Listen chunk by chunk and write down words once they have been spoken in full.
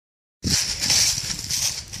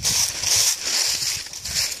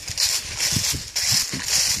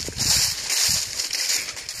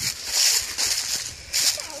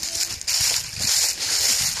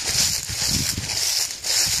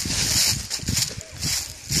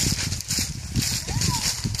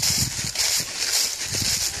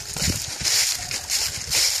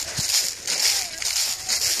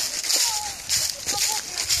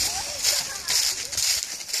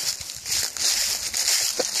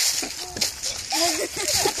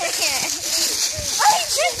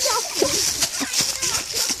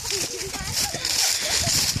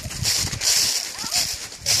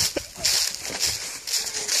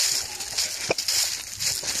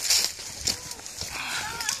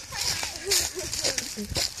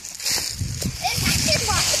Hey!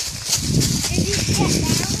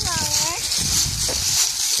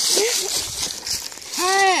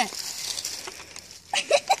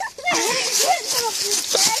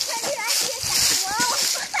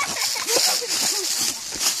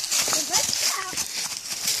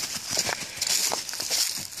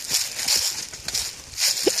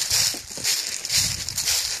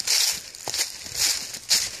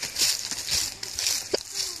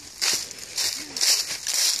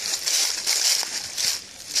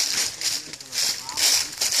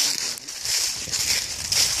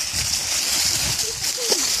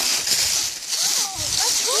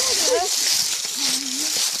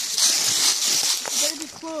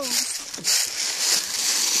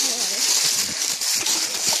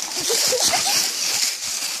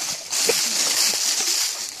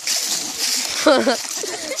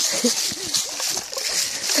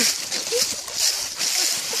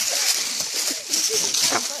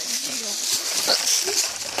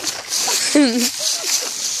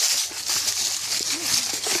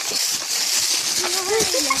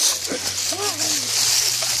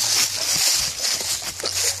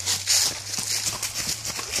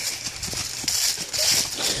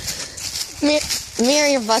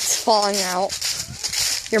 Mira, your butt's falling out.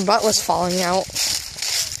 Your butt was falling out.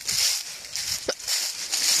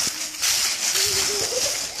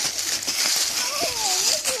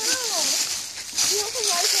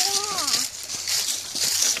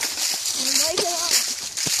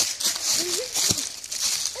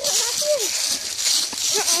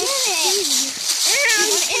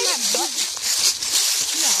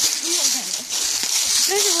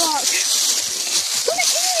 There's a rock.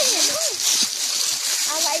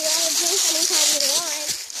 I'll let you on the juice anytime you want.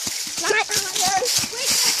 Not my father.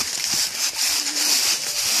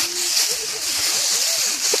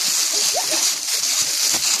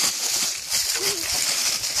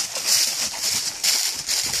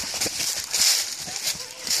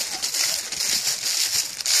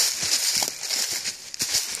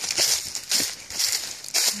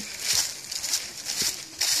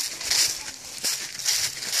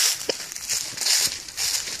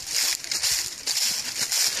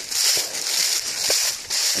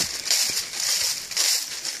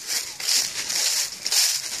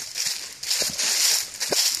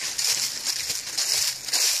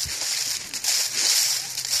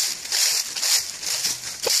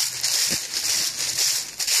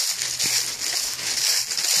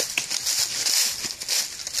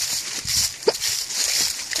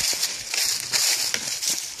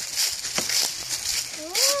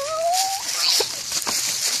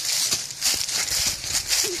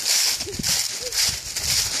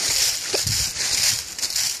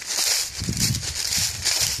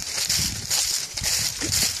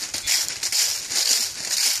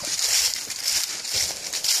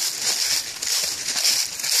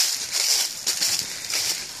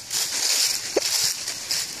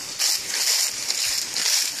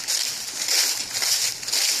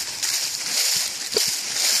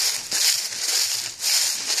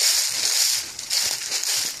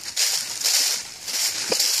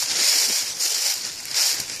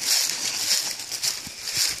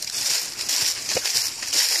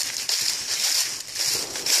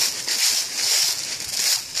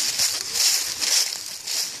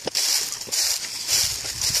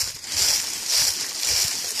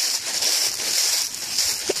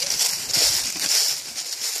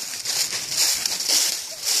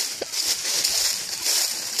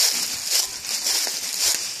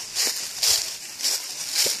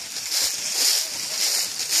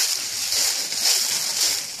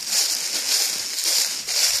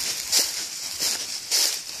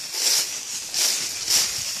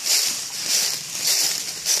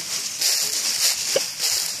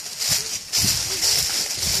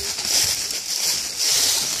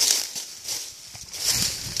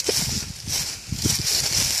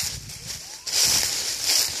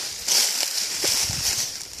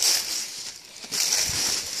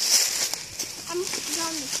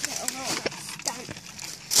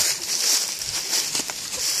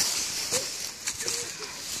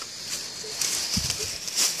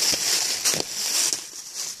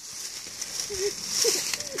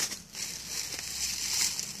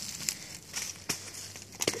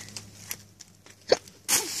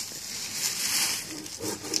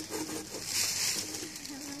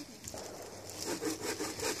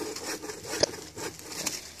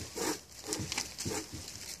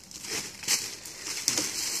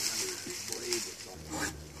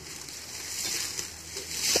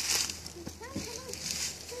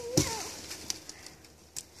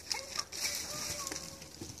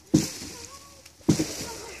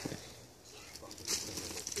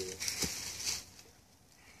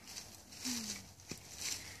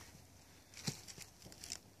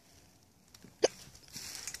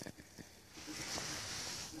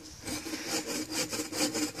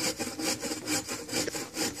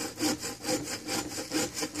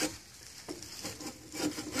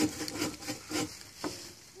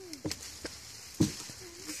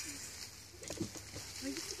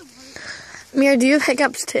 Mira, do you have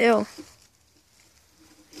hiccups too?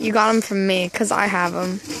 You got them from me, because I have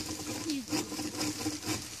them. Get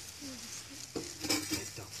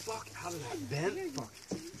the fuck out of that vent. Fuck.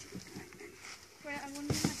 Brett, I want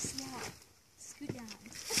to have swap. Scoot down.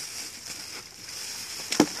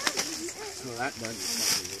 So that doesn't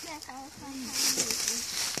fucking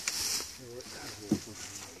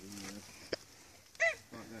work.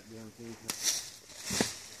 Fuck that damn thing.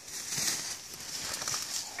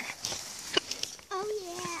 Oh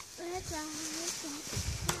yeah, let's ow!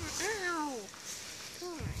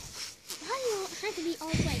 God. How do you have to be all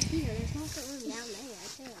the way here? There's no room down there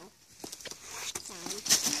too.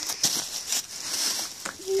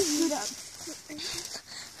 Scoot up.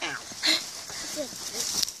 Ow.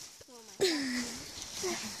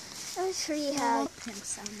 A tree hug. Him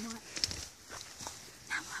somewhat.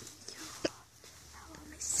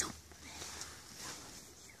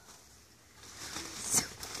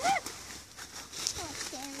 Oh,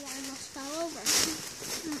 Gary, I almost fell over.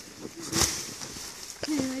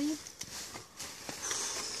 Okay, ready?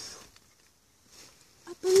 I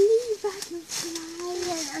believe I can fly.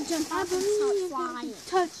 I jump I off and believe start I flying. can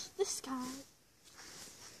touch the sky.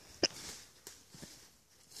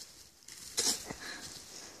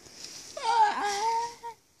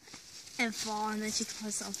 And fall, and then she can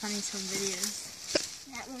post on Funny Home videos.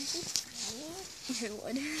 That won't be funny. If it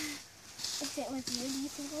would. If it was you, do you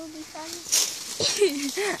think it would be funny?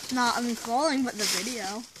 Not, I mean, falling, but the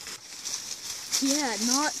video. Yeah,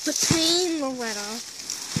 not the pain, Loretta.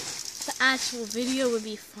 The actual video would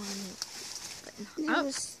be funny. But not.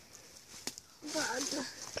 News. Bug. I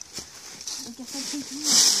guess I can do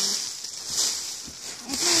it.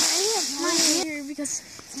 Not here, because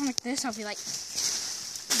something like this, I'll be like,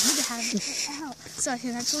 I need to have it out. So I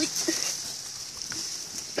can actually.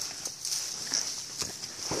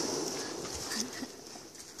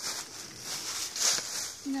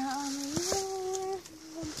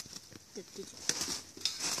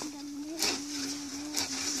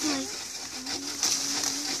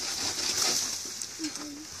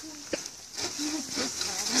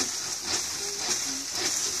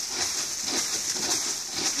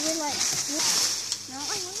 You're like, no,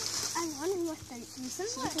 I wonder what the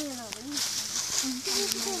something in the leaves.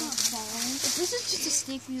 This is just a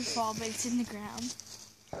snake view fall, but it's in the ground.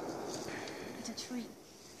 It's a tree.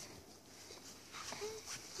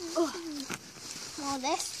 Well,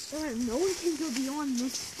 this. No one can go beyond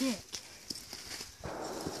this stick.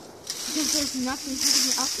 Because there's nothing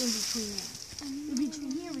happening up in between there. In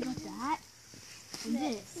between here, we got that. And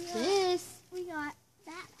this. Yeah. This. We got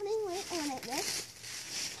that putting weight on it. This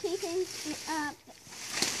keeping it up.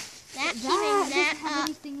 That keeping That that doesn't have up.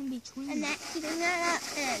 anything in between. And that keeping that up.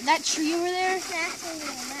 And That tree over there. that's holding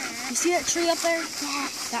that. You see that tree up there? Yeah.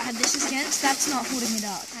 That this is against. That's not holding it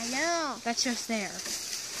up. I know. That's just there.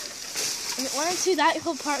 And one and two, that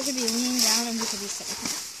whole part could be leaning down and we could be sitting.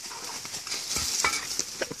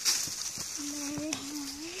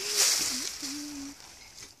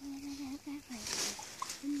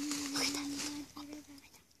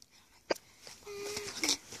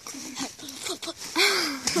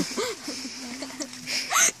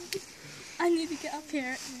 I need to get up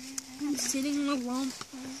here. I'm sitting in a lump.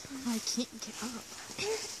 I can't get up.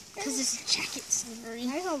 Because this jacket's slippery.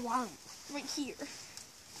 There's a lump Right here.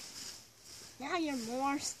 Now you're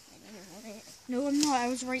more sitting on it. No, I'm not. I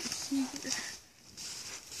was right here.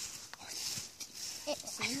 It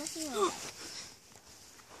seems like you are.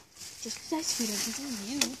 Just because I scooted doesn't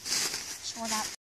mean you. Short out.